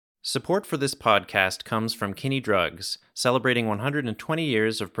Support for this podcast comes from Kinney Drugs, celebrating 120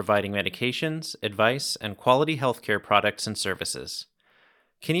 years of providing medications, advice, and quality healthcare products and services.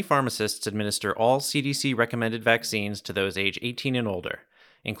 Kinney pharmacists administer all CDC-recommended vaccines to those age 18 and older,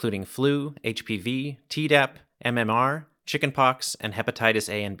 including flu, HPV, Tdap, MMR, chickenpox, and hepatitis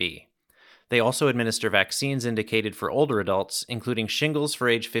A and B. They also administer vaccines indicated for older adults, including shingles for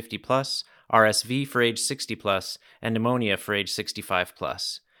age 50 plus, RSV for age 60 plus, and pneumonia for age 65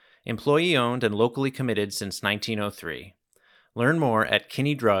 plus. Employee-owned and locally committed since 1903. Learn more at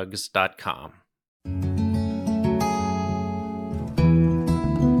kinneydrugs.com.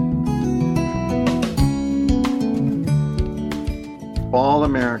 All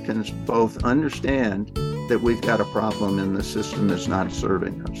Americans both understand that we've got a problem and the system is not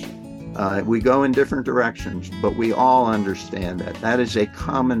serving us. We go in different directions, but we all understand that. That is a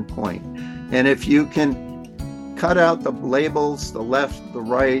common point. And if you can cut out the labels, the left, the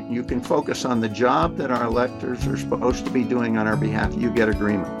right, you can focus on the job that our electors are supposed to be doing on our behalf, you get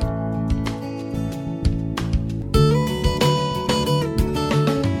agreement.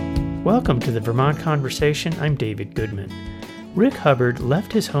 Welcome to the Vermont Conversation. I'm David Goodman. Rick Hubbard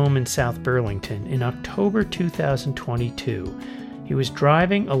left his home in South Burlington in October 2022. He was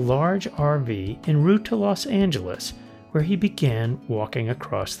driving a large RV en route to Los Angeles, where he began walking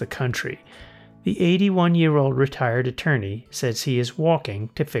across the country. The 81-year-old retired attorney says he is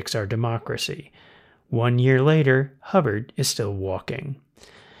walking to fix our democracy. 1 year later, Hubbard is still walking.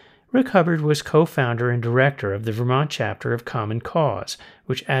 Rick Hubbard was co-founder and director of the Vermont chapter of Common Cause,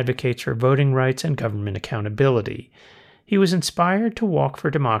 which advocates for voting rights and government accountability. He was inspired to walk for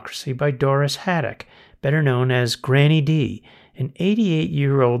democracy by Doris Haddock, better known as Granny D, an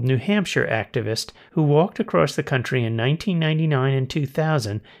 88-year-old New Hampshire activist who walked across the country in 1999 and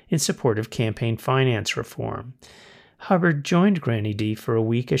 2000 in support of campaign finance reform. Hubbard joined Granny D for a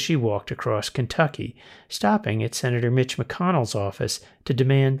week as she walked across Kentucky, stopping at Senator Mitch McConnell's office to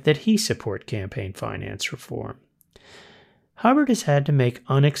demand that he support campaign finance reform. Hubbard has had to make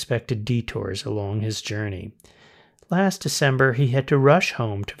unexpected detours along his journey. Last December, he had to rush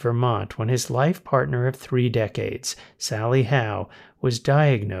home to Vermont when his life partner of 3 decades, Sally Howe, was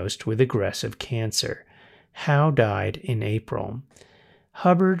diagnosed with aggressive cancer. Howe died in April.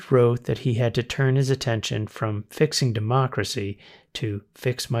 Hubbard wrote that he had to turn his attention from fixing democracy to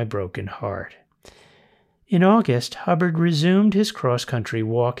fix my broken heart. In August, Hubbard resumed his cross-country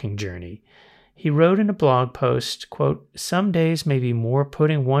walking journey. He wrote in a blog post, quote, "Some days may be more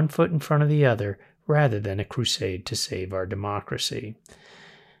putting one foot in front of the other rather than a crusade to save our democracy."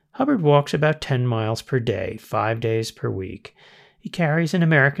 Hubbard walks about 10 miles per day, 5 days per week. He carries an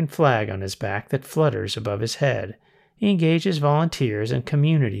American flag on his back that flutters above his head. He engages volunteers and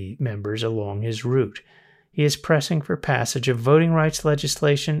community members along his route. He is pressing for passage of voting rights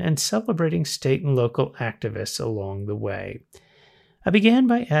legislation and celebrating state and local activists along the way. I began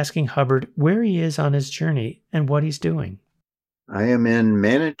by asking Hubbard where he is on his journey and what he's doing. I am in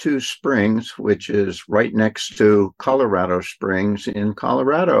Manitou Springs, which is right next to Colorado Springs in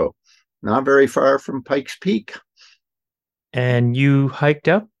Colorado, not very far from Pikes Peak. And you hiked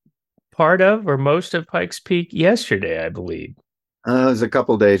up part of or most of Pikes Peak yesterday, I believe. It was a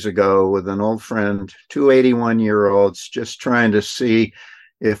couple days ago with an old friend, 2 81-year-olds, just trying to see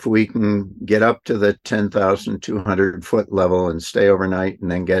if we can get up to the 10,200 foot level and stay overnight and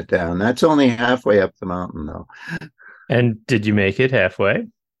then get down. That's only halfway up the mountain, though. And did you make it halfway?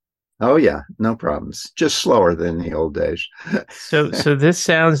 Oh, yeah, no problems. Just slower than the old days. So this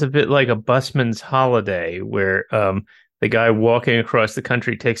sounds a bit like a busman's holiday where the guy walking across the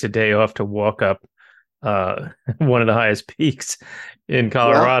country takes a day off to walk up one of the highest peaks in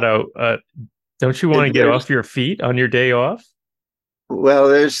Colorado. Well, don't you want to get off your feet on your day off?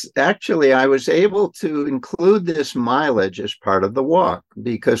 Well, I was able to include this mileage as part of the walk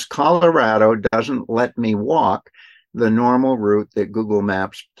because Colorado doesn't let me walk the normal route that Google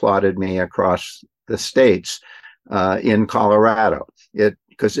Maps plotted me across the states in Colorado.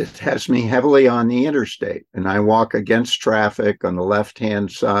 Because it has me heavily on the interstate, and I walk against traffic on the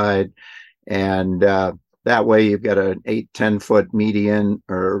left-hand side, and that way you've got an 8-10 foot median,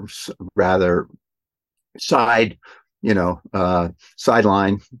 or rather sideline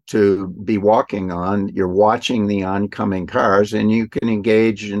to be walking on. You're watching the oncoming cars, and you can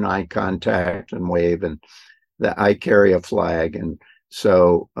engage in eye contact and wave, and I carry a flag, and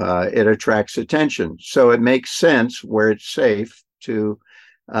so it attracts attention. So it makes sense where it's safe to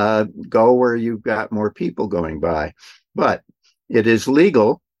go where you've got more people going by. But it is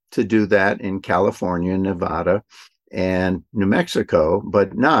legal to do that in California, Nevada, and New Mexico,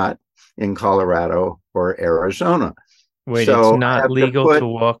 but not in Colorado or Arizona. Wait, it's So I not have to legal to put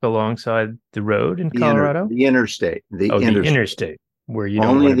walk alongside the road in Colorado? the interstate, Oh, the interstate, where you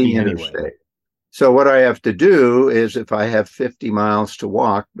don't only want to the be anyway. interstate. So what I have to do is, if I have 50 miles to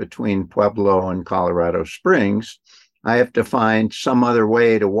walk between Pueblo and Colorado Springs, I have to find some other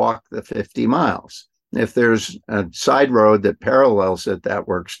way to walk the 50 miles. If there's a side road that parallels it, that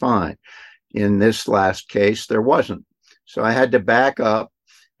works fine. In this last case, there wasn't. So I had to back up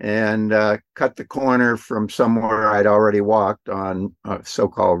and cut the corner from somewhere I'd already walked on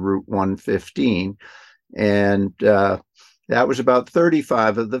so-called Route 115. And that was about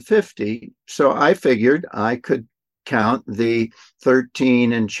 35 of the 50. So I figured I could count the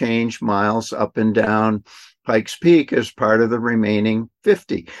 13 and change miles up and down Pikes Peak as part of the remaining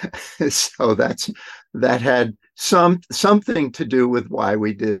 50. So that had something to do with why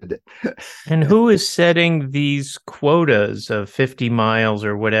we did it. And who is setting these quotas of 50 miles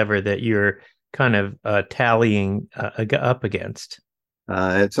or whatever that you're kind of tallying up against?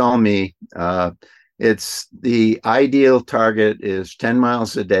 It's all me. It's the ideal target is 10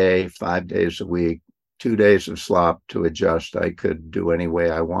 miles a day, 5 days a week, 2 days of slop to adjust. I could do any way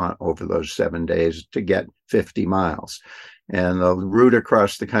I want over those 7 days to get 50 miles. And the route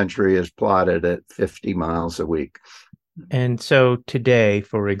across the country is plotted at 50 miles a week. And so today,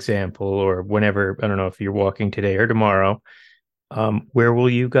 for example, or whenever, I don't know if you're walking today or tomorrow, where will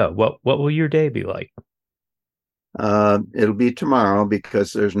you go? What will your day be like? It'll be tomorrow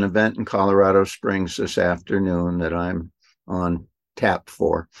because there's an event in Colorado Springs this afternoon that I'm on tap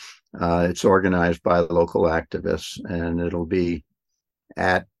for. It's organized by local activists, and it'll be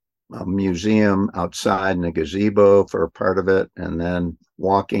at a museum outside in a gazebo for a part of it, and then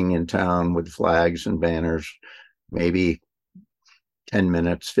walking in town with flags and banners, maybe 10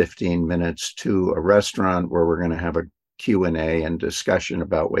 minutes, 15 minutes to a restaurant where we're going to have a Q&A and discussion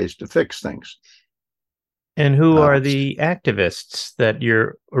about ways to fix things. And who are the activists that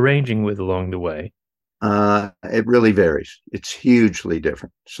you're arranging with along the way? It really varies. It's hugely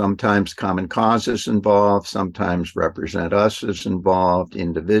different. Sometimes Common Cause is involved. Sometimes Represent Us is involved.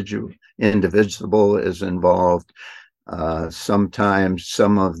 Indivisible is involved. Sometimes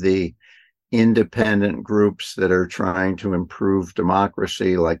some of the independent groups that are trying to improve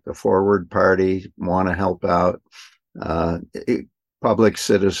democracy, like the Forward Party, want to help out. Public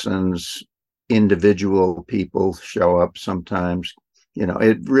citizens, individual people show up sometimes.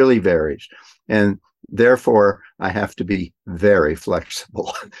 It really varies. And therefore, I have to be very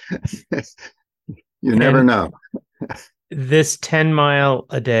flexible. You never know. This 10-mile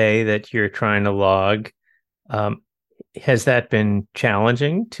a day that you're trying to log, has that been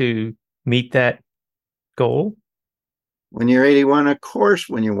challenging to meet that goal? When you're 81, of course,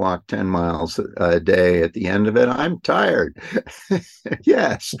 when you walk 10 miles a day at the end of it, I'm tired.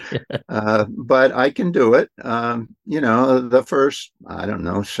 Yes. But I can do it. The first,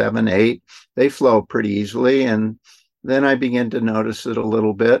 7, 8, they flow pretty easily. And then I begin to notice it a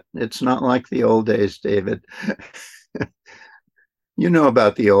little bit. It's not like the old days, David. You know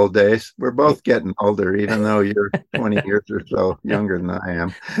about the old days. We're both getting older, even though you're 20 years or so younger than I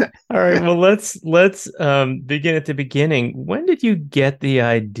am. All right. Well, let's begin at the beginning. When did you get the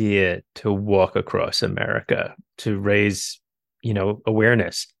idea to walk across America to raise,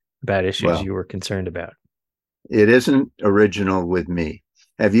 awareness about issues you were concerned about? It isn't original with me.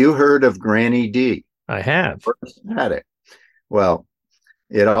 Have you heard of Granny D? I have. First had it. Well,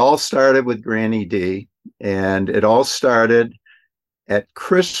 it all started with Granny D, and it all started at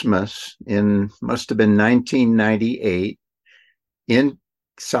Christmas must have been 1998 in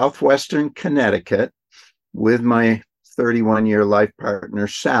southwestern Connecticut with my 31-year life partner,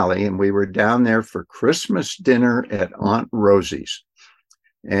 Sally. And we were down there for Christmas dinner at Aunt Rosie's.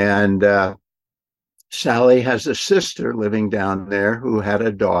 And Sally has a sister living down there who had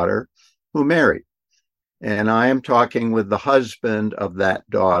a daughter who married. And I am talking with the husband of that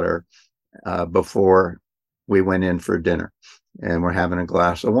daughter before we went in for dinner. And we're having a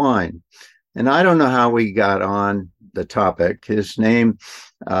glass of wine. And I don't know how we got on the topic. His name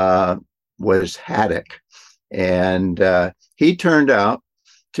was Haddock. And he turned out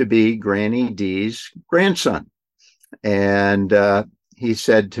to be Granny D's grandson. And he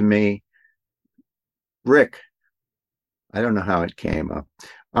said to me, Rick, I don't know how it came up.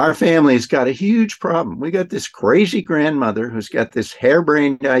 Our family's got a huge problem. We got this crazy grandmother who's got this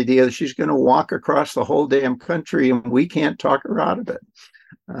harebrained idea that she's going to walk across the whole damn country, and we can't talk her out of it.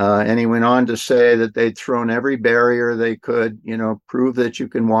 And he went on to say that they'd thrown every barrier they could, prove that you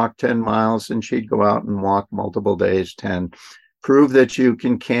can walk 10 miles, and she'd go out and walk multiple days, 10. Prove that you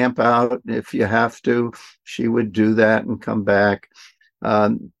can camp out if you have to. She would do that and come back.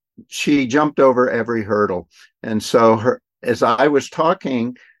 she jumped over every hurdle. And so as I was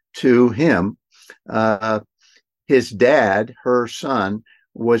talking to him, his dad, her son,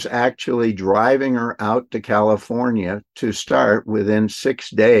 was actually driving her out to California to start within 6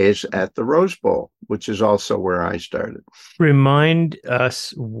 days at the Rose Bowl, which is also where I started. Remind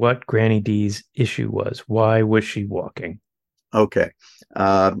us what Granny D's issue was. Why was she walking? Okay.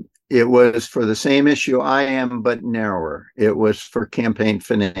 It was for the same issue I am, but narrower. It was for campaign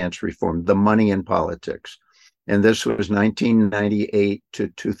finance reform, the money in politics. And this was 1998 to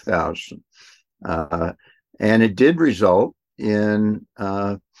 2000. And it did result in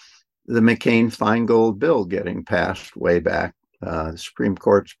the McCain-Feingold bill getting passed way back. The Supreme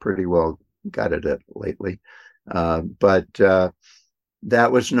Court's pretty well gutted it lately. But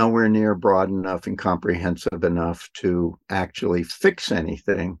that was nowhere near broad enough and comprehensive enough to actually fix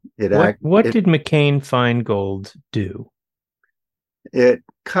anything. What did McCain-Feingold do? It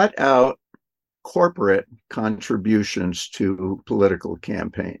cut out corporate contributions to political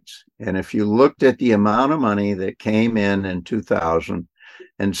campaigns. And if you looked at the amount of money that came in 2000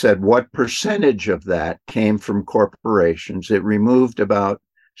 and said what percentage of that came from corporations, it removed about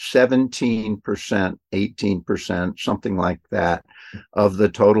 17%, 18%, something like that, of the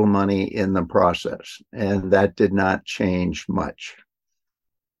total money in the process. And that did not change much.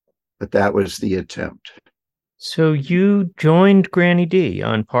 But that was the attempt. So you joined Granny D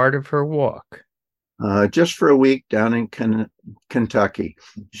on part of her walk. Just for a week down in Kentucky.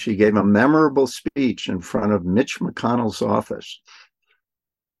 She gave a memorable speech in front of Mitch McConnell's office.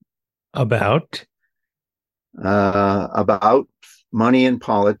 About money in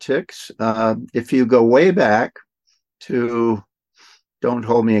politics. If you go way back to, don't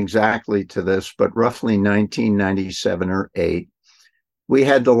hold me exactly to this, but roughly 1997 or 8, we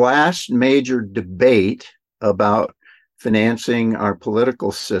had the last major debate about financing our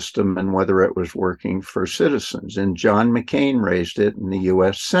political system and whether it was working for citizens. And John McCain raised it in the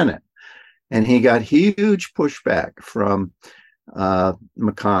U.S. Senate. And he got huge pushback from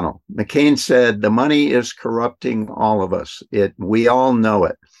McConnell. McCain said, the money is corrupting all of us. We all know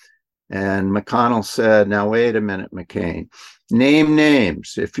it. And McConnell said, now, wait a minute, McCain, name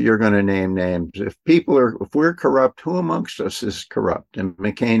names if you're going to name names. If we're corrupt, who amongst us is corrupt? And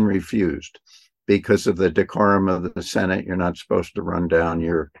McCain refused. Because of the decorum of the Senate, you're not supposed to run down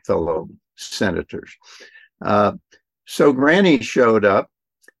your fellow senators. So Granny showed up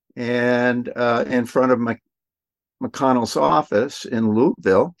and in front of McConnell's office in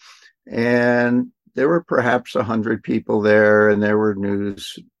Louisville, and there were perhaps 100 people there, and there were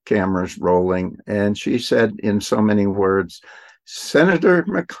news cameras rolling. And she said in so many words, Senator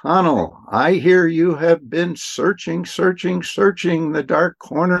McConnell, I hear you have been searching the dark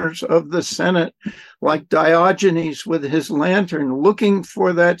corners of the Senate like Diogenes with his lantern, looking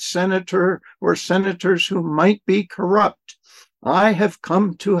for that senator or senators who might be corrupt. I have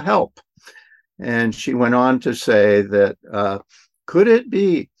come to help. And she went on to say that, could it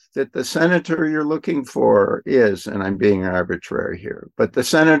be that the senator you're looking for is, and I'm being arbitrary here, but the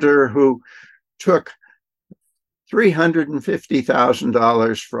senator who took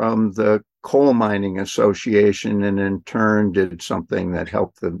 $350,000 from the Coal Mining Association and in turn did something that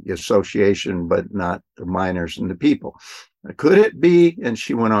helped the association, but not the miners and the people. Could it be? And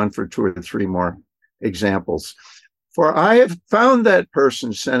she went on for 2 or 3 more examples. For I have found that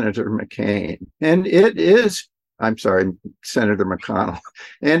person, Senator McCain, and it is, I'm sorry, Senator McConnell,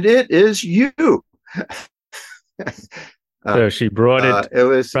 and it is you. So she brought it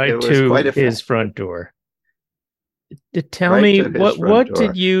right to his front door. Tell me, what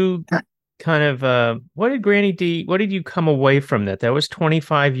did you kind of, what did Granny D, what did you come away from that? That was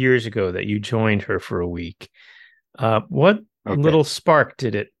 25 years ago that you joined her for a week. What little spark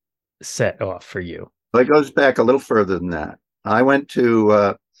did it set off for you? Well, it goes back a little further than that. I went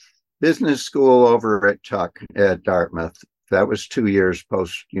to business school over at Tuck at Dartmouth. That was 2 years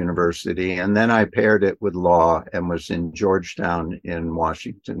post-university. And then I paired it with law and was in Georgetown in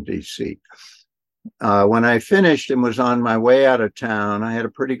Washington, D.C. When I finished and was on my way out of town, I had a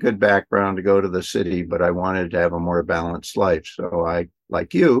pretty good background to go to the city, but I wanted to have a more balanced life. So I,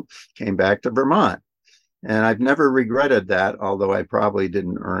 like you, came back to Vermont. And I've never regretted that, although I probably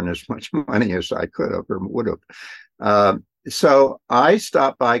didn't earn as much money as I could have or would have. So I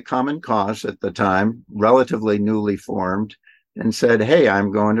stopped by Common Cause at the time, relatively newly formed, and said, hey,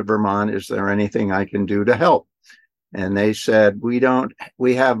 I'm going to Vermont. Is there anything I can do to help? And they said, we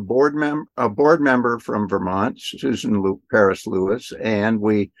have a board member from Vermont, Susan Paris Lewis, and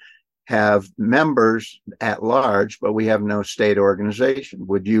we have members at large, but we have no state organization.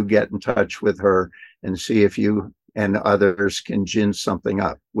 Would you get in touch with her and see if you and others can gin something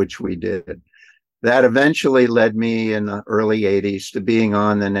up, which we did. That eventually led me in the early 80s to being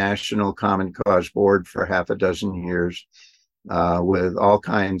on the National Common Cause Board for half a dozen years, with all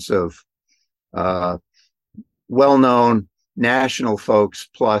kinds of well-known national folks,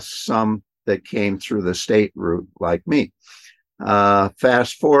 plus some that came through the state route like me.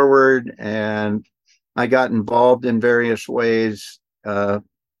 Fast forward, and I got involved in various ways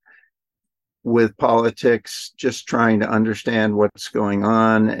with politics, just trying to understand what's going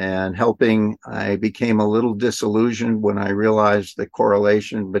on and helping. I became a little disillusioned when I realized the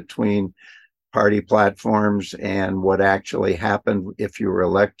correlation between party platforms and what actually happened if you were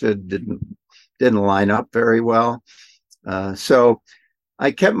elected didn't line up very well. So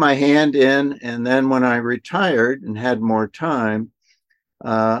I kept my hand in, and then when I retired and had more time,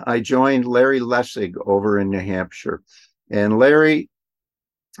 I joined Larry Lessig over in New Hampshire. And Larry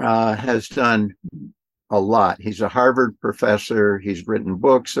has done a lot. He's a Harvard professor. He's written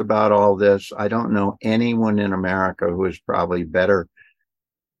books about all this. I don't know anyone in America who is probably better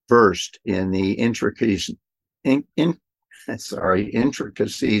versed in the intricacies and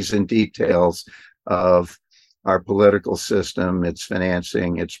details of our political system, its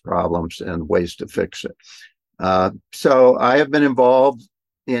financing, its problems, and ways to fix it. So I have been involved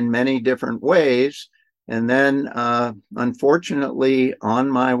in many different ways. And then, unfortunately, on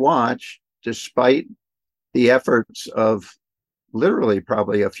my watch, despite the efforts of literally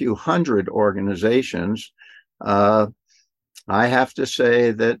probably a few hundred organizations, I have to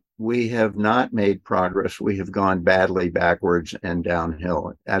say that we have not made progress. We have gone badly backwards and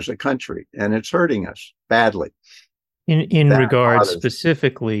downhill as a country, and it's hurting us badly. In regards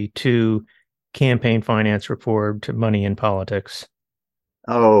specifically to campaign finance reform, to money in politics.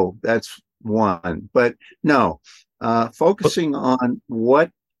 Oh, that's one. But no, focusing on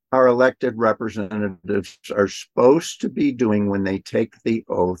what our elected representatives are supposed to be doing when they take the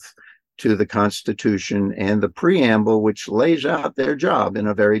oath to the Constitution and the preamble, which lays out their job in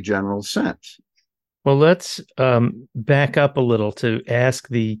a very general sense. Well, let's back up a little to ask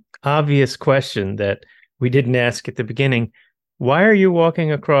the obvious question that we didn't ask at the beginning. Why are you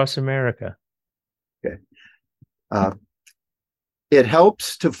walking across America? Okay. It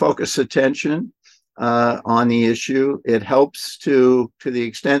helps to focus attention on the issue. It helps to the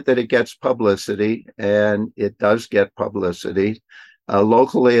extent that it gets publicity, and it does get publicity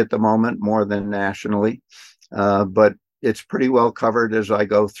locally at the moment more than nationally. But it's pretty well covered as I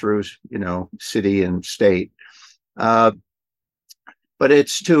go through, city and state. But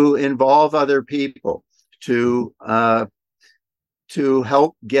it's to involve other people, to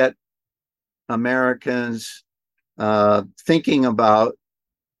help get Americans thinking about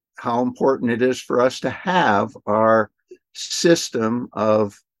how important it is for us to have our system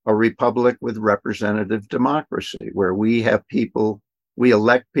of a republic with representative democracy, where we elect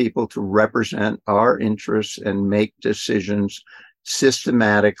people to represent our interests and make decisions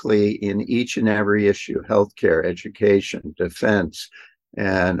systematically in each and every issue: healthcare, education, defense,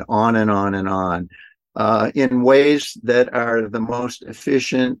 and on and on and on, in ways that are the most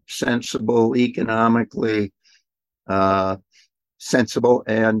efficient, sensible, economically sensible,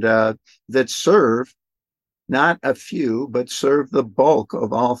 and that serve not a few, but serve the bulk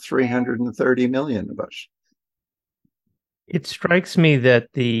of all 330 million of us. It strikes me that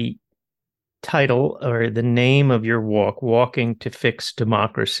the title or the name of your walk, Walking to Fix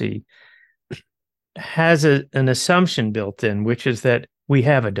Democracy, has an assumption built in, which is that we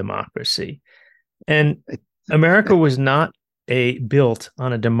have a democracy. And America was not built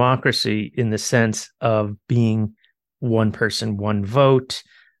on a democracy in the sense of being one person, one vote,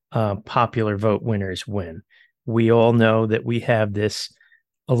 popular vote winners win. We all know that we have this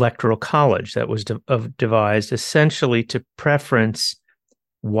electoral college that was devised essentially to preference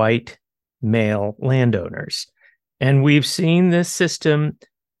white male landowners. And we've seen this system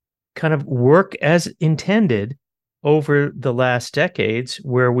kind of work as intended over the last decades,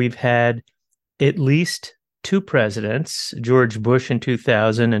 where we've had at least two presidents, George Bush in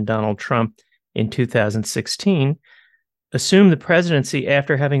 2000 and Donald Trump in 2016, assume the presidency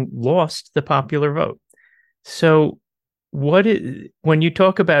after having lost the popular vote. So when you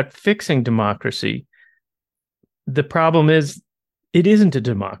talk about fixing democracy, the problem is it isn't a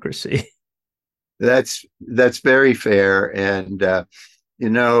democracy. That's very fair. And,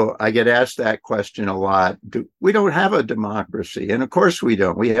 I get asked that question a lot. We don't have a democracy. And of course we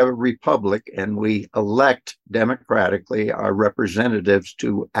don't. We have a republic, and we elect democratically our representatives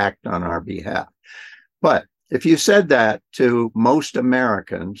to act on our behalf. But if you said that to most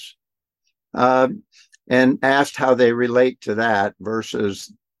Americans and asked how they relate to that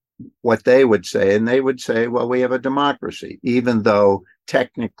versus what they would say, and they would say, well, we have a democracy, even though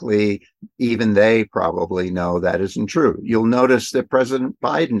technically even they probably know that isn't true. You'll notice that President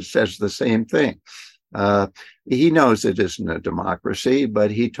Biden says the same thing. He knows it isn't a democracy,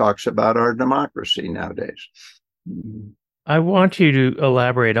 but he talks about our democracy nowadays. I want you to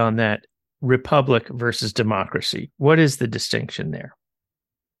elaborate on that republic versus democracy. What is the distinction there?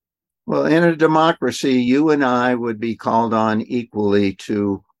 Well, in a democracy, you and I would be called on equally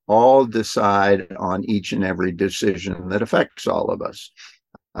to all decide on each and every decision that affects all of us.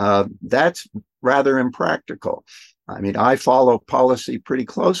 That's rather impractical. I mean, I follow policy pretty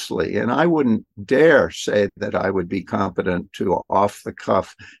closely, and I wouldn't dare say that I would be competent to off the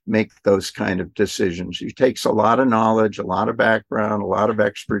cuff make those kind of decisions. It takes a lot of knowledge, a lot of background, a lot of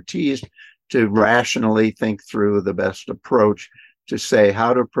expertise to rationally think through the best approach to say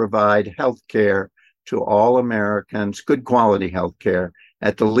how to provide health care to all Americans, good quality health care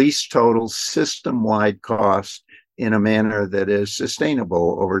at the least total system-wide cost in a manner that is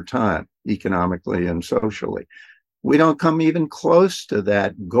sustainable over time, economically and socially. We don't come even close to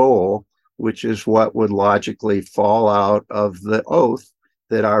that goal, which is what would logically fall out of the oath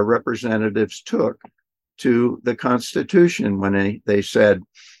that our representatives took to the Constitution when they said,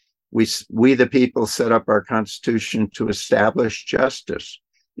 we the people set up our Constitution to establish justice,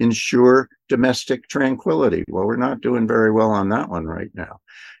 ensure domestic tranquility. Well, we're not doing very well on that one right now.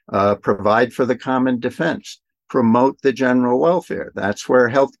 Provide for the common defense, promote the general welfare. That's where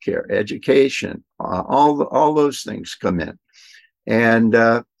healthcare, education, all those things come in.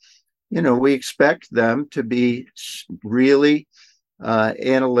 And, we expect them to be really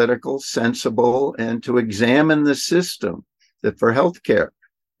analytical, sensible, and to examine the system that for healthcare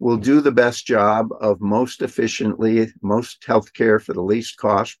will do the best job of most efficiently, most healthcare for the least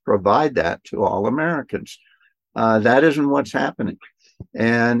cost, provide that to all Americans. That isn't what's happening.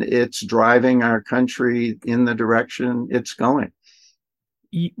 And it's driving our country in the direction it's going.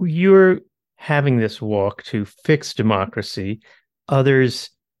 You're having this walk to fix democracy. Others,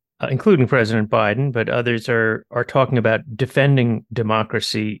 including President Biden, but others are talking about defending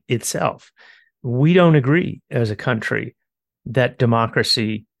democracy itself. We don't agree as a country that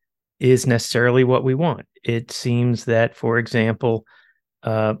democracy is necessarily what we want. It seems that, for example,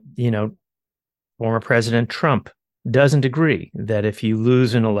 former President Trump doesn't agree that if you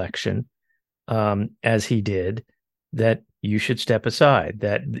lose an election, as he did, that you should step aside,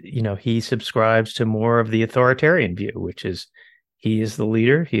 that, he subscribes to more of the authoritarian view, which is he is the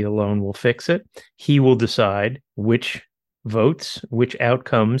leader. He alone will fix it. He will decide which votes, which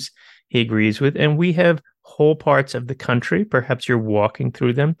outcomes he agrees with. And we have whole parts of the country, perhaps you're walking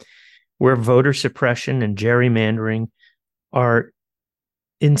through them, where voter suppression and gerrymandering are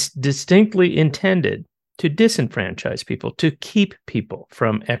distinctly intended to disenfranchise people, to keep people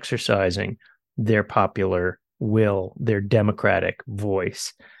from exercising their popular will, their democratic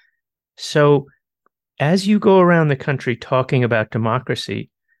voice. So as you go around the country talking about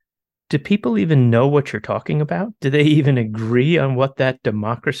democracy, do people even know what you're talking about? Do they even agree on what that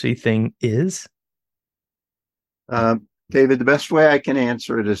democracy thing is? David, the best way I can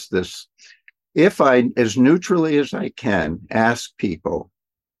answer it is this. If I, as neutrally as I can, ask people,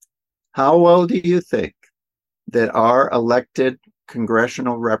 how well do you think that our elected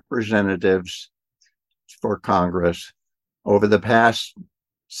congressional representatives for Congress over the past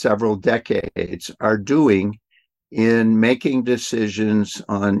several decades are doing in making decisions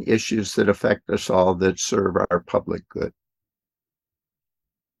on issues that affect us all, that serve our public good?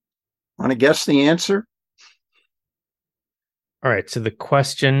 Want to guess the answer? All right. So the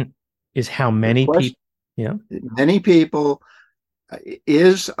question is how many people? Yeah. Many people.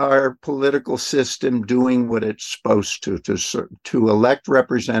 Is our political system doing what it's supposed to elect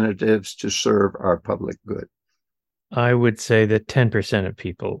representatives to serve our public good? I would say that 10% of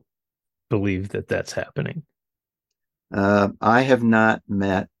people believe that that's happening. I have not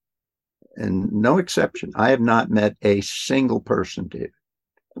met, and no exception, I have not met a single person, David.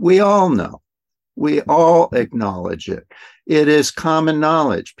 We all know. We all acknowledge it. It is common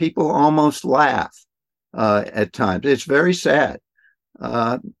knowledge. People almost laugh at times. It's very sad.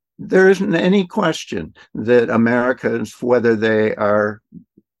 There isn't any question that Americans, whether they are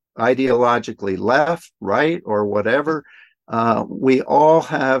ideologically left, right, or whatever, we all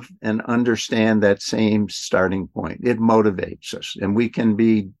have and understand that same starting point. It motivates us, and we can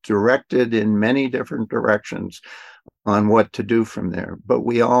be directed in many different directions on what to do from there, but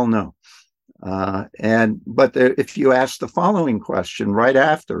we all know. If you ask the following question right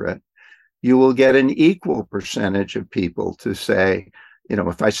after it, you will get an equal percentage of people to say,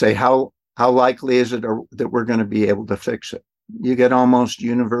 if I say, how likely is it that we're going to be able to fix it? you get almost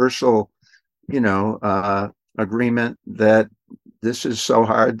universal, agreement that this is so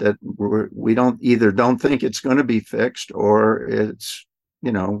hard that we don't think it's going to be fixed, or it's,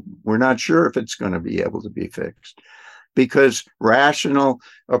 we're not sure if it's going to be able to be fixed, because rational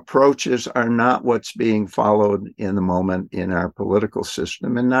approaches are not what's being followed in the moment in our political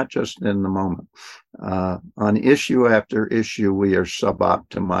system, and not just in the moment. On issue after issue, we are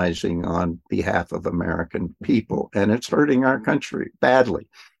suboptimizing on behalf of American people, and it's hurting our country badly.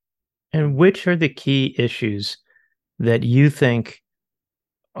 And which are the key issues that you think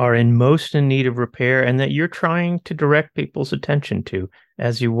are most in need of repair and that you're trying to direct people's attention to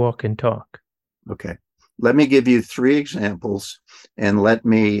as you walk and talk? Okay. Let me give you 3 examples, and let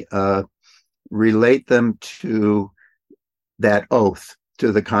me relate them to that oath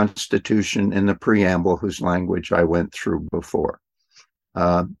to the Constitution and the preamble, whose language I went through before.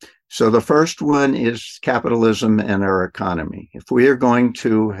 So the first one is capitalism and our economy. If we are going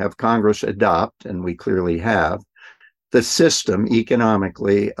to have Congress adopt, and we clearly have, the system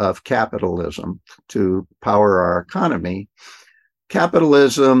economically of capitalism to power our economy,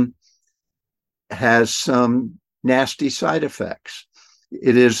 capitalism has some nasty side effects.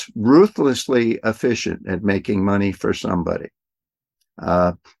 It is ruthlessly efficient at making money for somebody.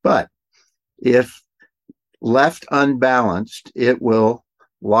 But if left unbalanced, it will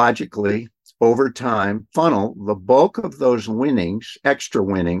logically, over time, funnel the bulk of those winnings, extra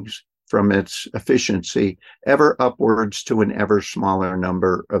winnings, from its efficiency ever upwards to an ever smaller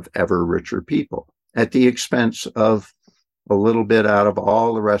number of ever richer people, at the expense of a little bit out of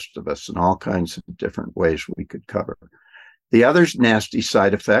all the rest of us in all kinds of different ways we could cover. The other nasty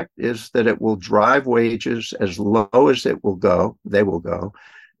side effect is that it will drive wages as low as they will go,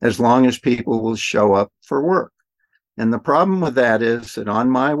 as long as people will show up for work. And the problem with that is that on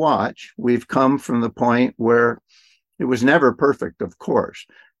my watch, we've come from the point where it was never perfect, of course,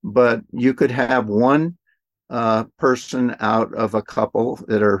 but you could have one person out of a couple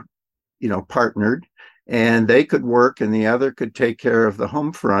that are, partnered, and they could work and the other could take care of the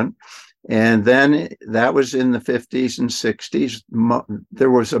home front. And then that was in the 50s and 60s.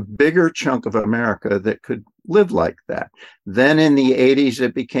 There was a bigger chunk of America that could live like that. Then in the 80s,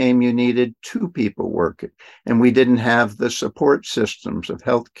 it became you needed 2 people working, and we didn't have the support systems of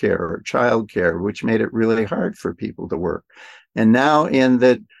healthcare or childcare, which made it really hard for people to work. And now in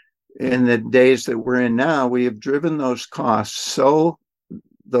the days that we're in now, we have driven those costs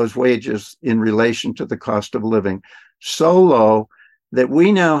those wages in relation to the cost of living so low that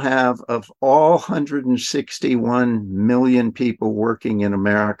we now have, of all 161 million people working in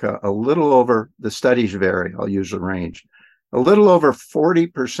America, a little over, the studies vary, I'll use a range, a little over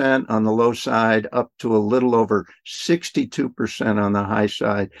 40% on the low side, up to a little over 62% on the high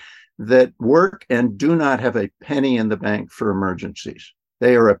side, that work and do not have a penny in the bank for emergencies.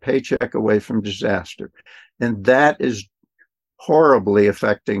 They are a paycheck away from disaster. And that is horribly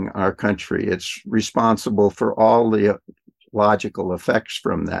affecting our country. It's responsible for all the logical effects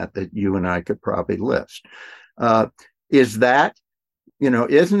from that you and I could probably list. Isn't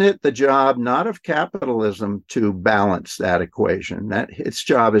it the job not of capitalism to balance that equation? That its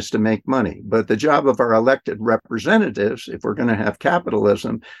job is to make money, but the job of our elected representatives, if we're going to have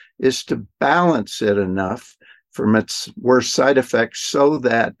capitalism, is to balance it enough from its worst side effects so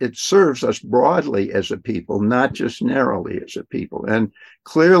that it serves us broadly as a people, not just narrowly as a people. And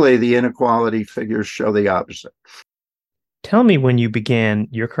clearly the inequality figures show the opposite. Tell me when you began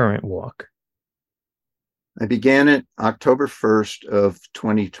your current walk. I began it October 1st of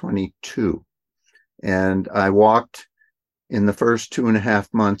 2022, and I walked in the first 2.5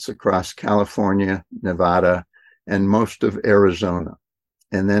 months across California, Nevada, and most of Arizona.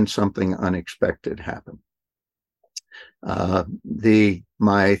 And then something unexpected happened.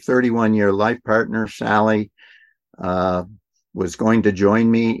 My 31-year life partner, Sally, was going to join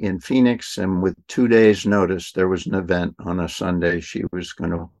me in Phoenix, and with 2 days' notice, there was an event on a Sunday. She was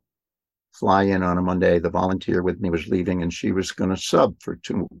going to fly in on a Monday. The volunteer with me was leaving, and she was going to sub for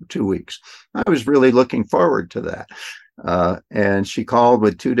two weeks. I was really looking forward to that. And she called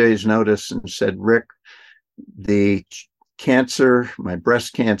with 2 days' notice and said, "Rick, the cancer, my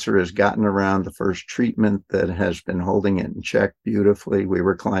breast cancer, has gotten around the first treatment that has been holding it in check beautifully." We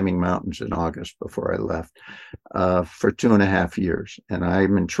were climbing mountains in August before I left for 2.5 years, and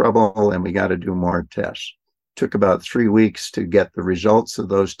I'm in trouble, and we got to do more tests. Took about 3 weeks to get the results of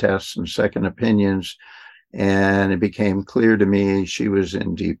those tests and second opinions, and it became clear to me she was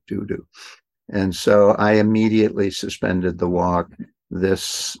in deep doo-doo. And so I immediately suspended the walk.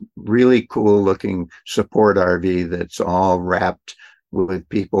 This really cool looking support RV that's all wrapped with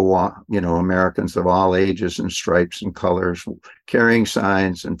people, Americans of all ages and stripes and colors, carrying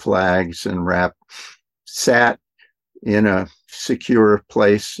signs and flags and sat in a secure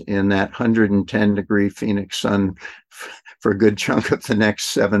place in that 110-degree Phoenix sun for a good chunk of the next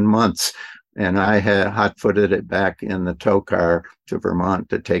 7 months. And I had hot-footed it back in the tow car to Vermont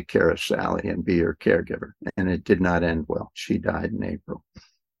to take care of Sally and be her caregiver. And it did not end well. She died in April.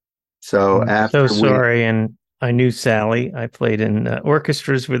 So after sorry. And I knew Sally. I played in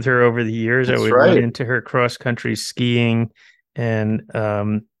orchestras with her over the years. I would run into her cross-country skiing, and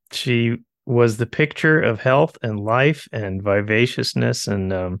she was the picture of health and life and vivaciousness.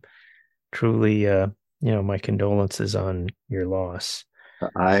 And truly, my condolences on your loss.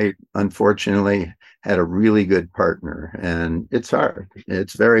 I unfortunately had a really good partner, and it's hard.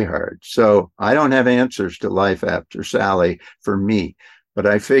 It's very hard. So I don't have answers to life after Sally for me, but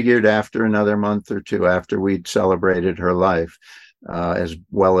I figured after another month or two after we'd celebrated her life as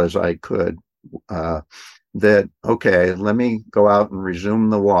well as I could, that, okay, let me go out and resume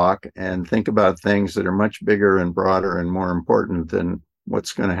the walk and think about things that are much bigger and broader and more important than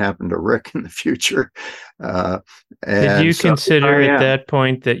what's going to happen to Rick in the future. Did you consider at that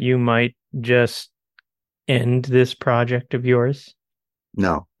point that you might just end this project of yours?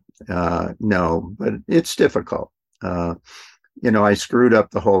 No, but it's difficult. I screwed up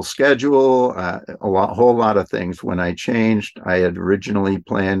the whole schedule, whole lot of things when I changed. I had originally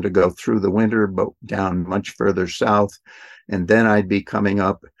planned to go through the winter, but down much further south. And then I'd be coming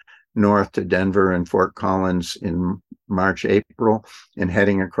up north to Denver and Fort Collins in March, April, and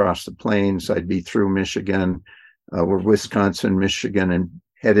heading across the plains. I'd be through Michigan, or Wisconsin, Michigan, and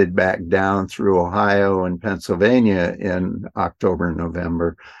headed back down through Ohio and Pennsylvania in October,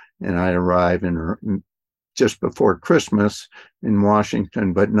 November. And I'd arrive in just before Christmas in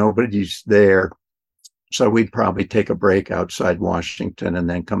Washington, but nobody's there. So we'd probably take a break outside Washington and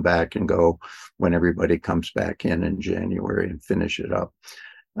then come back and go when everybody comes back in January and finish it up.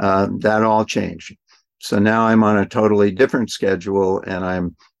 That all changed. So now I'm on a totally different schedule, and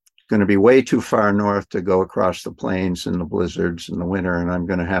I'm going to be way too far north to go across the plains in the blizzards in the winter, and I'm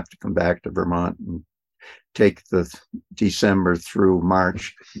going to have to come back to Vermont and take the December through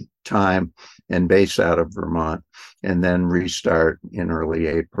March time and base out of Vermont, and then restart in early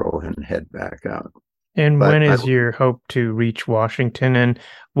April and head back out. And when is your hope to reach Washington, and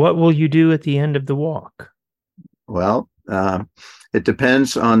what will you do at the end of the walk? Well, it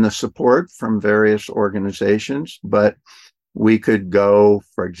depends on the support from various organizations, but we could go,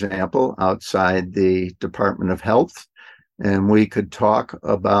 for example, outside the Department of Health, and we could talk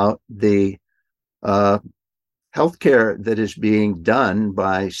about the healthcare that is being done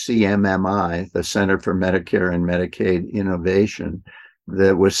by CMMI, the Center for Medicare and Medicaid Innovation,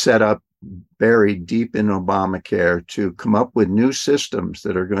 that was set up buried deep in Obamacare to come up with new systems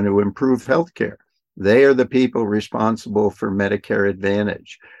that are going to improve healthcare. They are the people responsible for Medicare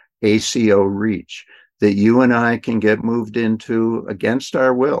Advantage, ACO REACH, that you and I can get moved into against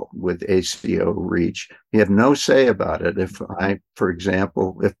our will with ACO REACH. We have no say about it if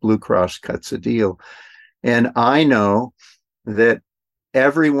Blue Cross cuts a deal. And I know that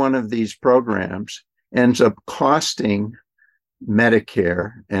every one of these programs ends up costing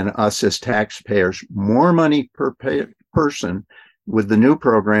Medicare and us as taxpayers more money per person with the new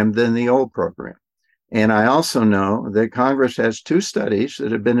program than the old program. And I also know that Congress has two studies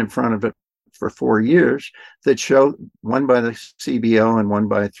that have been in front of it for 4 years that show, one by the CBO and one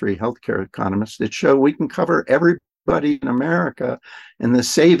by 3 healthcare economists, that show we can cover everybody in America. And the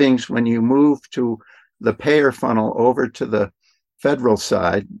savings when you move to the payer funnel over to the federal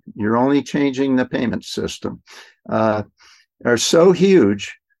side, you're only changing the payment system, are so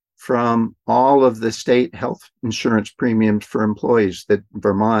huge from all of the state health insurance premiums for employees that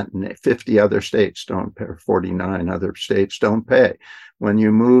Vermont and 50 other states don't pay, 49 other states don't pay. When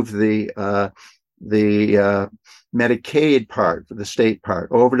you move the Medicaid part, the state part,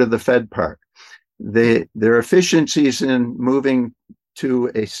 over to the Fed part, there are efficiencies in moving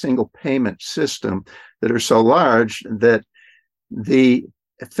to a single payment system that are so large that the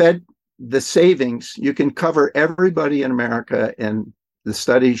savings, you can cover everybody in America, and the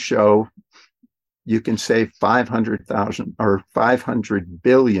studies show you can save $500,000 or $500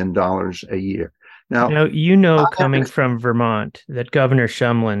 billion a year. Now, coming from Vermont, that Governor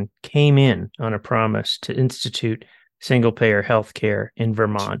Shumlin came in on a promise to institute single-payer health care in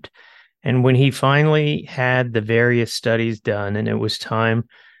Vermont. And when he finally had the various studies done and it was time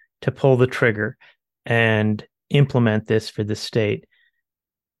to pull the trigger and implement this for the state,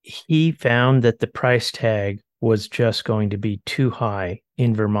 he found that the price tag was just going to be too high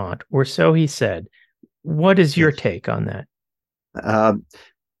in Vermont, or so he said. What is your take on that?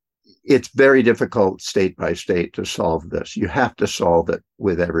 It's very difficult state by state to solve this. You have to solve it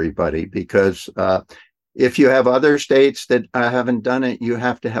with everybody because if you have other states that haven't done it, you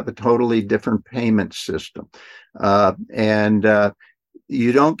have to have a totally different payment system. And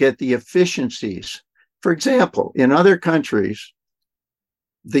you don't get the efficiencies. For example, in other countries,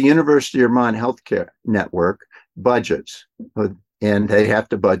 the University of Vermont Healthcare Network budgets, and they have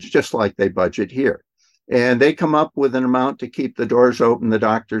to budget just like they budget here. And they come up with an amount to keep the doors open, the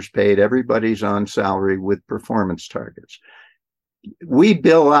doctors paid, everybody's on salary with performance targets. We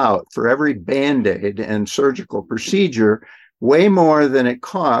bill out for every Band-Aid and surgical procedure way more than it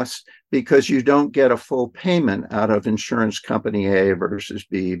costs because you don't get a full payment out of insurance company A versus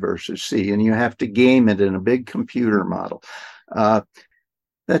B versus C, and you have to game it in a big computer model.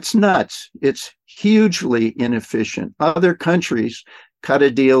 That's nuts. It's hugely inefficient. Other countries cut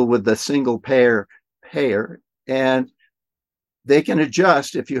a deal with the single payer, and they can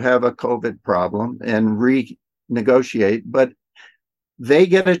adjust if you have a COVID problem and renegotiate, but they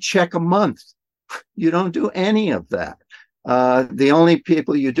get a check a month. You don't do any of that. The only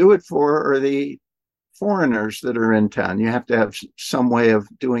people you do it for are the foreigners that are in town. You have to have some way of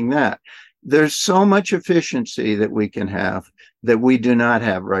doing that. There's so much efficiency that we can have that we do not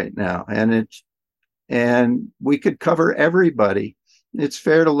have right now. And we could cover everybody. It's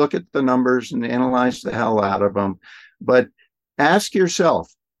fair to look at the numbers and analyze the hell out of them. But ask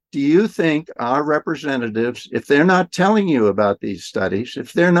yourself, do you think our representatives, if they're not telling you about these studies,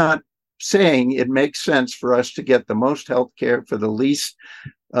 if they're not saying it makes sense for us to get the most health care for the least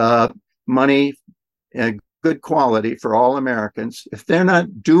money and good quality for all Americans, if they're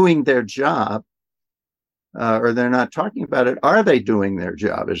not doing their job, or they're not talking about it, are they doing their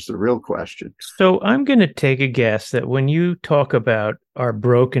job is the real question. So I'm going to take a guess that when you talk about our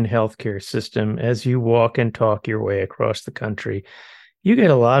broken healthcare system, as you walk and talk your way across the country, you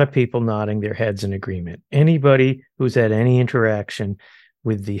get a lot of people nodding their heads in agreement. Anybody who's had any interaction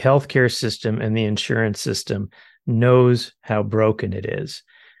with the healthcare system and the insurance system knows how broken it is.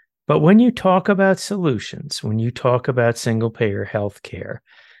 But when you talk about solutions, when you talk about single payer healthcare,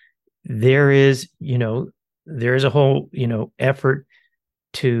 there is a whole, effort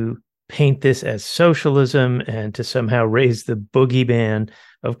to paint this as socialism and to somehow raise the boogeyman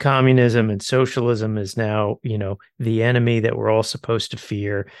of communism, and socialism is now, the enemy that we're all supposed to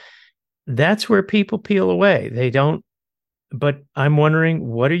fear. That's where people peel away. They don't, but I'm wondering,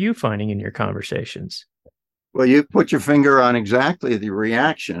 what are you finding in your conversations? Well, you put your finger on exactly the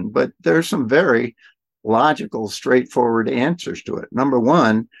reaction, but there's some very logical, straightforward answers to it. Number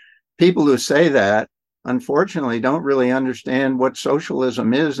one, people who say that, unfortunately, don't really understand what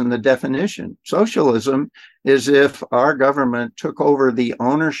socialism is and the definition. Socialism is if our government took over the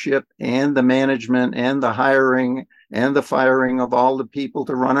ownership and the management and the hiring and the firing of all the people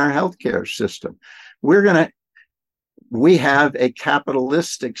to run our healthcare system. We have a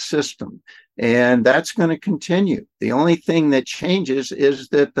capitalistic system, and that's going to continue. The only thing that changes is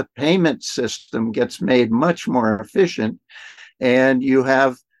that the payment system gets made much more efficient, and you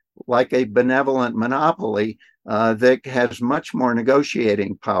have like a benevolent monopoly that has much more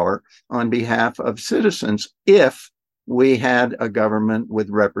negotiating power on behalf of citizens if we had a government with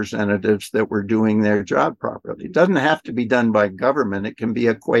representatives that were doing their job properly. It doesn't have to be done by government. It can be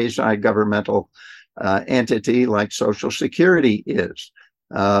a quasi-governmental entity like Social Security is.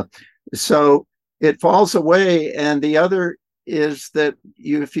 So it falls away. And the other is that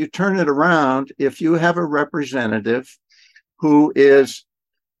if you turn it around, if you have a representative who is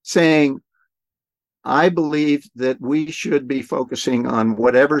saying, I believe that we should be focusing on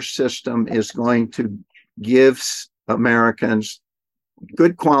whatever system is going to give Americans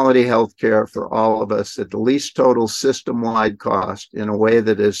good quality health care for all of us at the least total system-wide cost in a way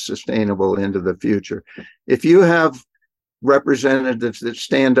that is sustainable into the future. If you have representatives that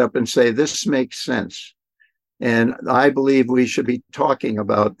stand up and say, this makes sense, and I believe we should be talking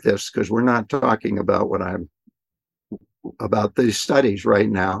about this, because we're not talking about about these studies right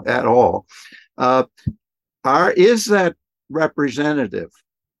now at all. Is that representative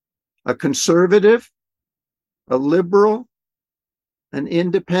a conservative, a liberal, an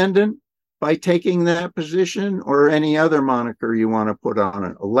independent by taking that position, or any other moniker you want to put on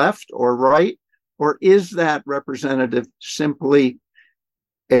it, left or right? Or is that representative simply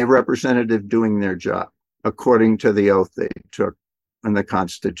a representative doing their job according to the oath they took in the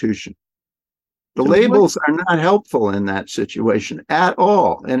Constitution? The labels are not helpful in that situation at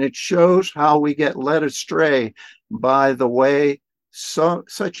all. And it shows how we get led astray by the way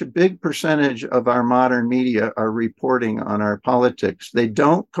such a big percentage of our modern media are reporting on our politics. They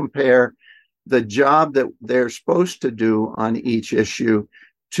don't compare the job that they're supposed to do on each issue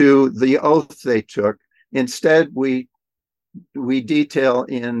to the oath they took. Instead, we detail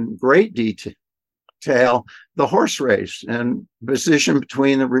in great detail the horse race and position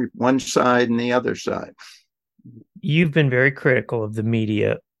between the one side and the other side. You've been very critical of the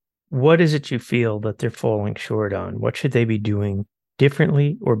media. What is it you feel that they're falling short on? What should they be doing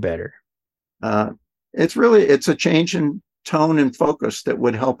differently or better? It's a change in tone and focus that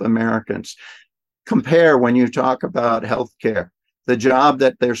would help Americans. Compare when you talk about healthcare, the job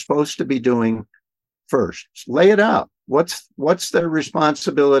that they're supposed to be doing first. Lay it out. What's their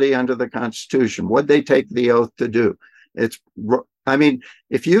responsibility under the Constitution? What they take the oath to do?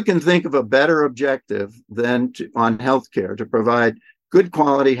 If you can think of a better objective than on healthcare to provide good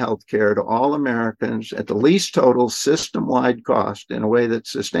quality healthcare to all Americans at the least total system-wide cost in a way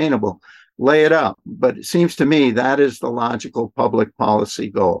that's sustainable, lay it out. But it seems to me that is the logical public policy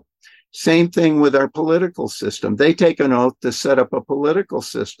goal. Same thing with our political system. They take an oath to set up a political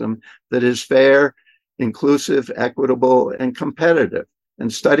system that is fair, inclusive, equitable, and competitive.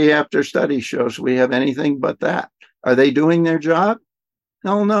 And study after study shows we have anything but that. Are they doing their job?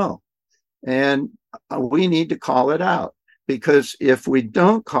 Hell no. And we need to call it out, because if we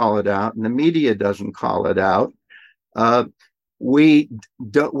don't call it out and the media doesn't call it out, we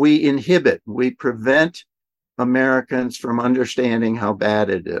inhibit, we prevent Americans from understanding how bad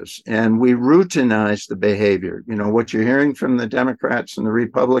it is. And we routinize the behavior. What you're hearing from the Democrats and the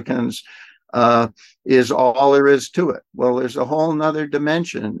Republicans is all there is to it. Well, there's a whole nother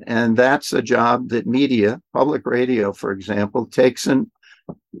dimension, and that's a job that media, public radio, for example, takes and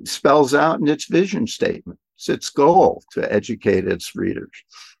spells out in its vision statement. It's its goal to educate its readers.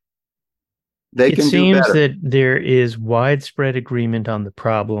 It seems that there is widespread agreement on the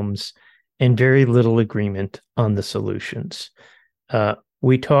problems and very little agreement on the solutions.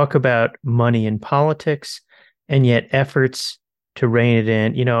 We talk about money in politics, and yet efforts to rein it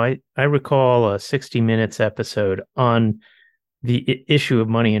in. I recall a 60 Minutes episode on the issue of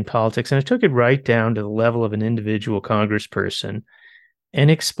money in politics, and it took it right down to the level of an individual congressperson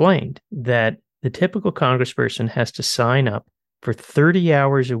and explained that the typical congressperson has to sign up for 30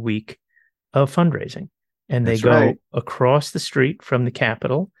 hours a week of fundraising. And they go across the street from the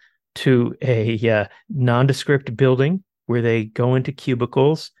Capitol to a nondescript building where they go into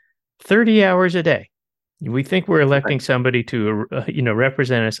cubicles 30 hours a day. We think we're electing somebody to,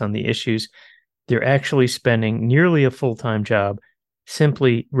 represent us on the issues. They're actually spending nearly a full-time job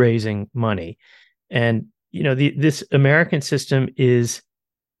simply raising money. And, this American system is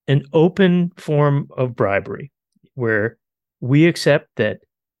an open form of bribery where we accept that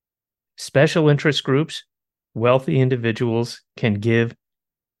special interest groups, wealthy individuals can give,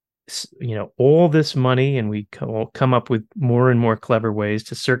 all this money, and we come up with more and more clever ways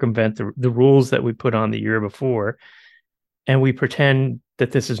to circumvent the rules that we put on the year before. And we pretend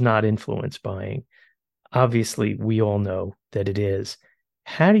that this is not influence buying. Obviously, we all know that it is.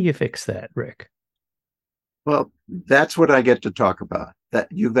 How do you fix that, Rick? Well, that's what I get to talk about. That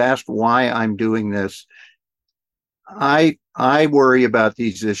you've asked why I'm doing this. I worry about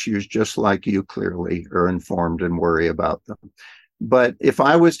these issues just like you clearly are informed and worry about them. But if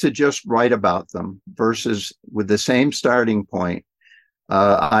I was to just write about them versus with the same starting point,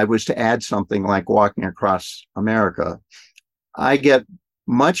 I was to add something like Walking Across America, I get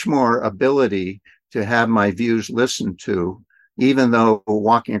much more ability to have my views listened to, even though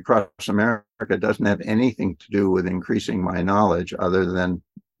Walking Across America doesn't have anything to do with increasing my knowledge other than,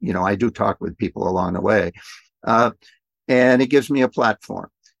 I do talk with people along the way. And it gives me a platform.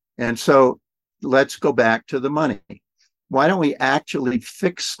 And so let's go back to the money. Why don't we actually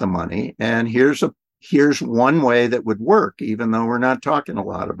fix the money? And here's one way that would work, even though we're not talking a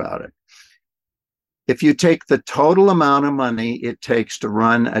lot about it. If you take the total amount of money it takes to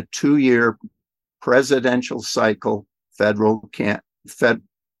run a 2-year presidential cycle,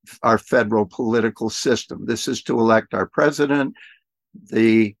 our federal political system. This is to elect our president,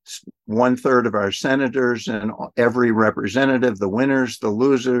 the 1/3 of our senators, and every representative, the winners, the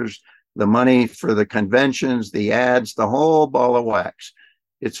losers, the money for the conventions, the ads, the whole ball of wax.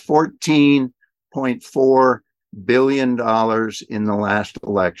 It's $14.4 billion in the last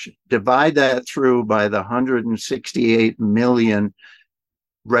election. Divide that through by the 168 million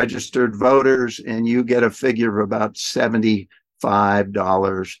registered voters, and you get a figure of about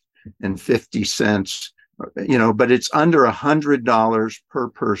 $75.50. But it's under $100 per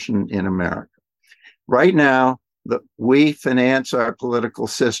person in America. Right now, we finance our political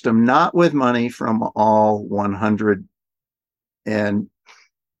system not with money from all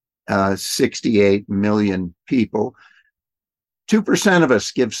 168 million people. 2% of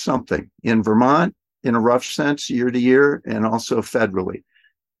us give something in Vermont, in a rough sense, year to year, and also federally.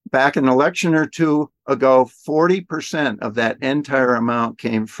 Back an election or two ago, 40% of that entire amount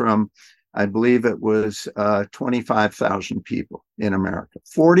came from, I believe it was 25,000 people in America.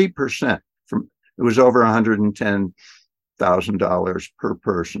 40% from, it was over $110,000 per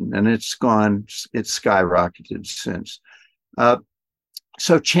person, and it's skyrocketed since.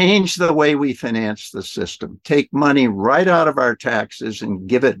 So change the way we finance the system. Take money right out of our taxes and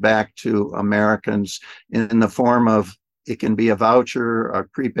give it back to Americans in the form of, it can be a voucher, a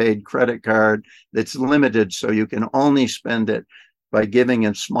prepaid credit card that's limited, so you can only spend it by giving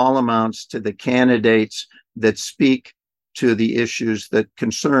in small amounts to the candidates that speak to the issues that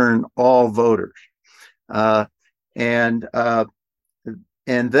concern all voters. And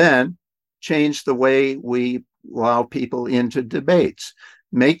then change the way we allow people into debates.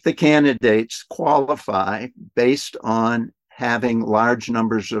 Make the candidates qualify based on having large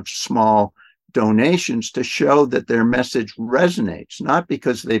numbers of small donations to show that their message resonates, not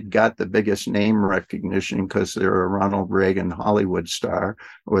because they've got the biggest name recognition because they're a Ronald Reagan Hollywood star,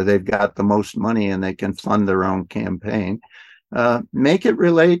 or they've got the most money and they can fund their own campaign. Make it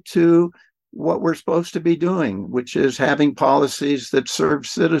relate to what we're supposed to be doing, which is having policies that serve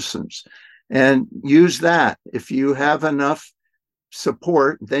citizens. And use that. If you have enough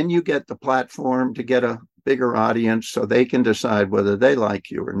support, then you get the platform to get a bigger audience so they can decide whether they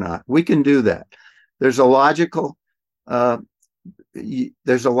like you or not. We can do that. There's a logical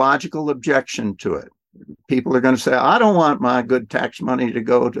objection to it. People are going to say, I don't want my good tax money to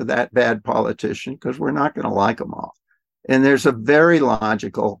go to that bad politician because we're not going to like them all. And there's a very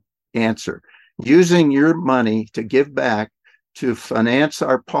logical answer. Using your money to give back to finance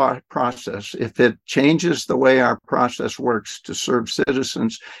our process, if it changes the way our process works to serve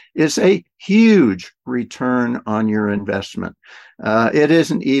citizens, is a huge return on your investment. It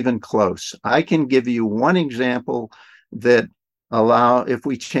isn't even close. I can give you one example that if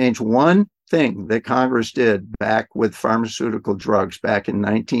we change one thing that Congress did back with pharmaceutical drugs back in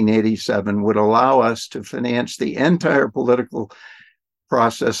 1987, would allow us to finance the entire political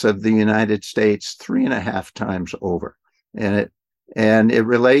process of the United States 3.5 times over. And it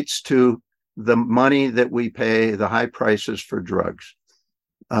relates to the money that we pay, the high prices for drugs.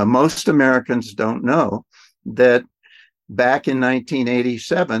 Most Americans don't know that back in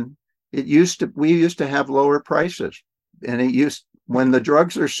 1987, we used to have lower prices, and when the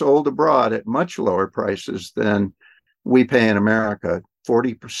drugs are sold abroad at much lower prices than we pay in America,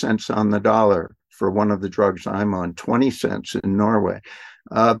 40 cents on the dollar for one of the drugs I'm on, 20 cents in Norway.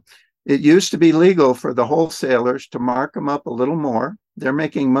 It used to be legal for the wholesalers to mark them up a little more. They're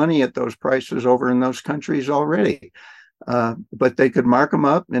making money at those prices over in those countries already. But they could mark them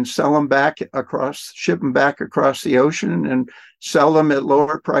up and sell them back ship them back across the ocean and sell them at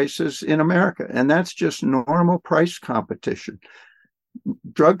lower prices in America. And that's just normal price competition.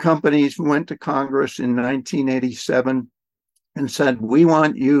 Drug companies went to Congress in 1987 and said, we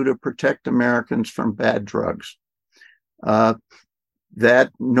want you to protect Americans from bad drugs.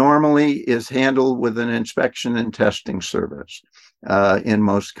 That normally is handled with an inspection and testing service in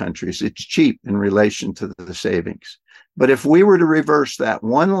most countries. It's cheap in relation to the savings. But if we were to reverse that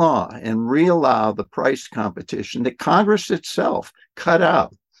one law and re-allow the price competition that Congress itself cut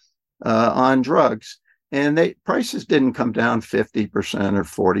out on drugs, and prices didn't come down 50% or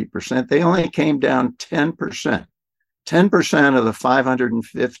 40%, they only came down 10%. 10% of the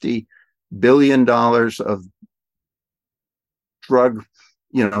 $550 billion of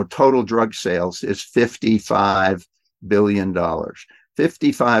total drug sales is $55 billion.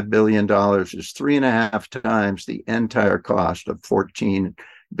 $55 billion is 3.5 times the entire cost of $14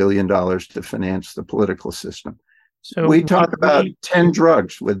 billion to finance the political system. So we talk about 10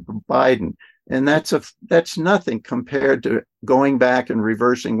 drugs with Biden, and that's nothing compared to going back and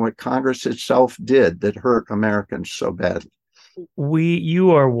reversing what Congress itself did that hurt Americans so badly.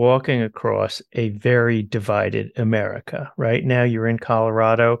 You are walking across a very divided America. Right now, you're in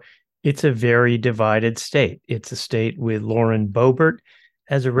Colorado. It's a very divided state. It's a state with Lauren Boebert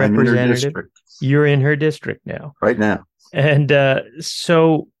as a representative. You're in her district now. Right now. And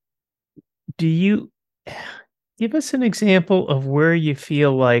so do you give us an example of where you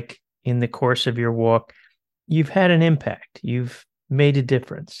feel like in the course of your walk, you've had an impact, you've made a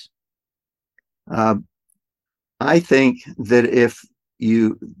difference? I think that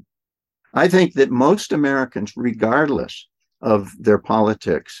most Americans, regardless of their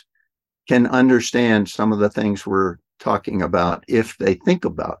politics, can understand some of the things we're talking about if they think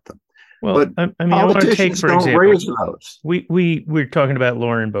about them. Well, but I want to take, for example, we're talking about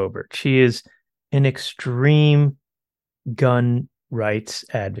Lauren Boebert. She is an extreme gun rights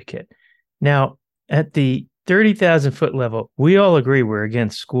advocate. Now, at the 30,000 foot level, we all agree we're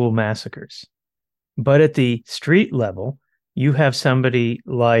against school massacres. But at the street level, you have somebody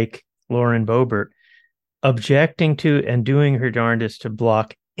like Lauren Boebert objecting to and doing her darndest to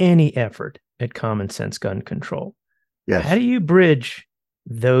block any effort at common sense gun control. Yes. How do you bridge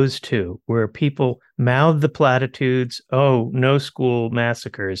those two where people mouth the platitudes, oh, no school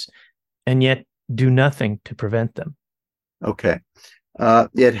massacres, and yet do nothing to prevent them? Okay.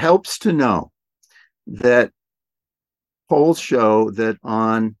 It helps to know that polls show that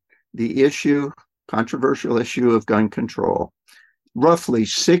on the controversial issue of gun control, roughly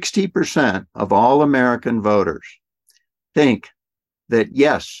 60% of all American voters think that,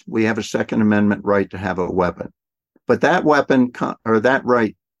 yes, we have a Second Amendment right to have a weapon, but that weapon or that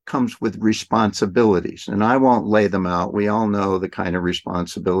right comes with responsibilities. And I won't lay them out. We all know the kind of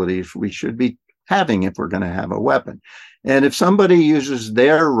responsibilities we should be having if we're going to have a weapon. And if somebody uses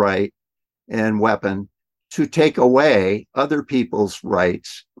their right and weapon to take away other people's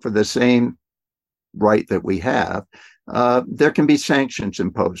rights for the same right that we have, there can be sanctions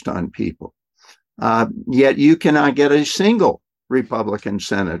imposed on people. Yet you cannot get a single Republican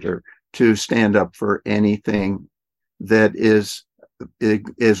senator to stand up for anything that is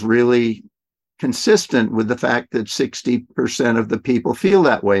really consistent with the fact that 60% of the people feel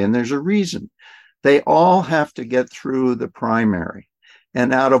that way. And there's a reason. They all have to get through the primary.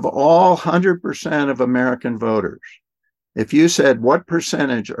 And out of all 100% of American voters, if you said what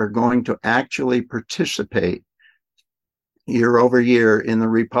percentage are going to actually participate year over year in the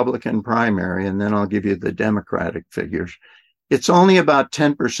Republican primary, and then I'll give you the Democratic figures, it's only about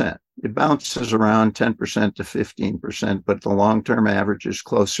 10%. It bounces around 10% to 15%, but the long-term average is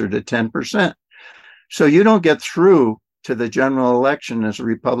closer to 10%. So you don't get through to the general election as a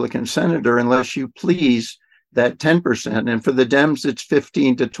Republican senator unless you please that 10%. And for the Dems, it's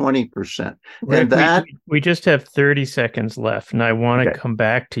 15 to 20%. Right. And that we just have 30 seconds left, and I want to come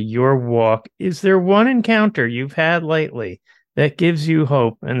back to your walk. Is there one encounter you've had lately that gives you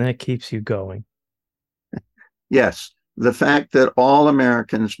hope and that keeps you going? Yes. The fact that all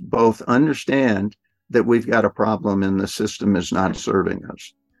Americans both understand that we've got a problem and the system is not serving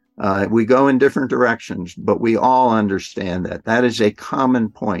us. We go in different directions, but we all understand that. That is a common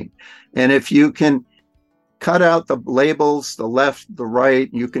point. And if you can cut out the labels, the left, the right,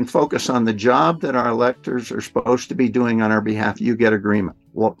 you can focus on the job that our electors are supposed to be doing on our behalf, you get agreement,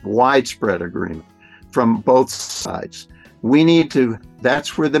 widespread agreement from both sides. We need to,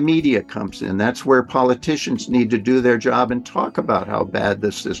 that's where the media comes in. That's where politicians need to do their job and talk about how bad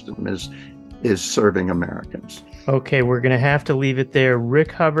the system is serving Americans. Okay, we're going to have to leave it there.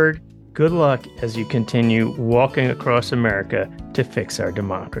 Rick Hubbard, good luck as you continue walking across America to fix our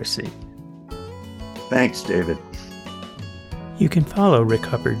democracy. Thanks, David. You can follow Rick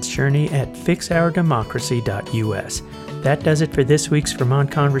Hubbard's journey at fixourdemocracy.us. That does it for this week's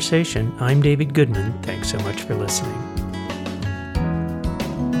Vermont Conversation. I'm David Goodman. Thanks so much for listening.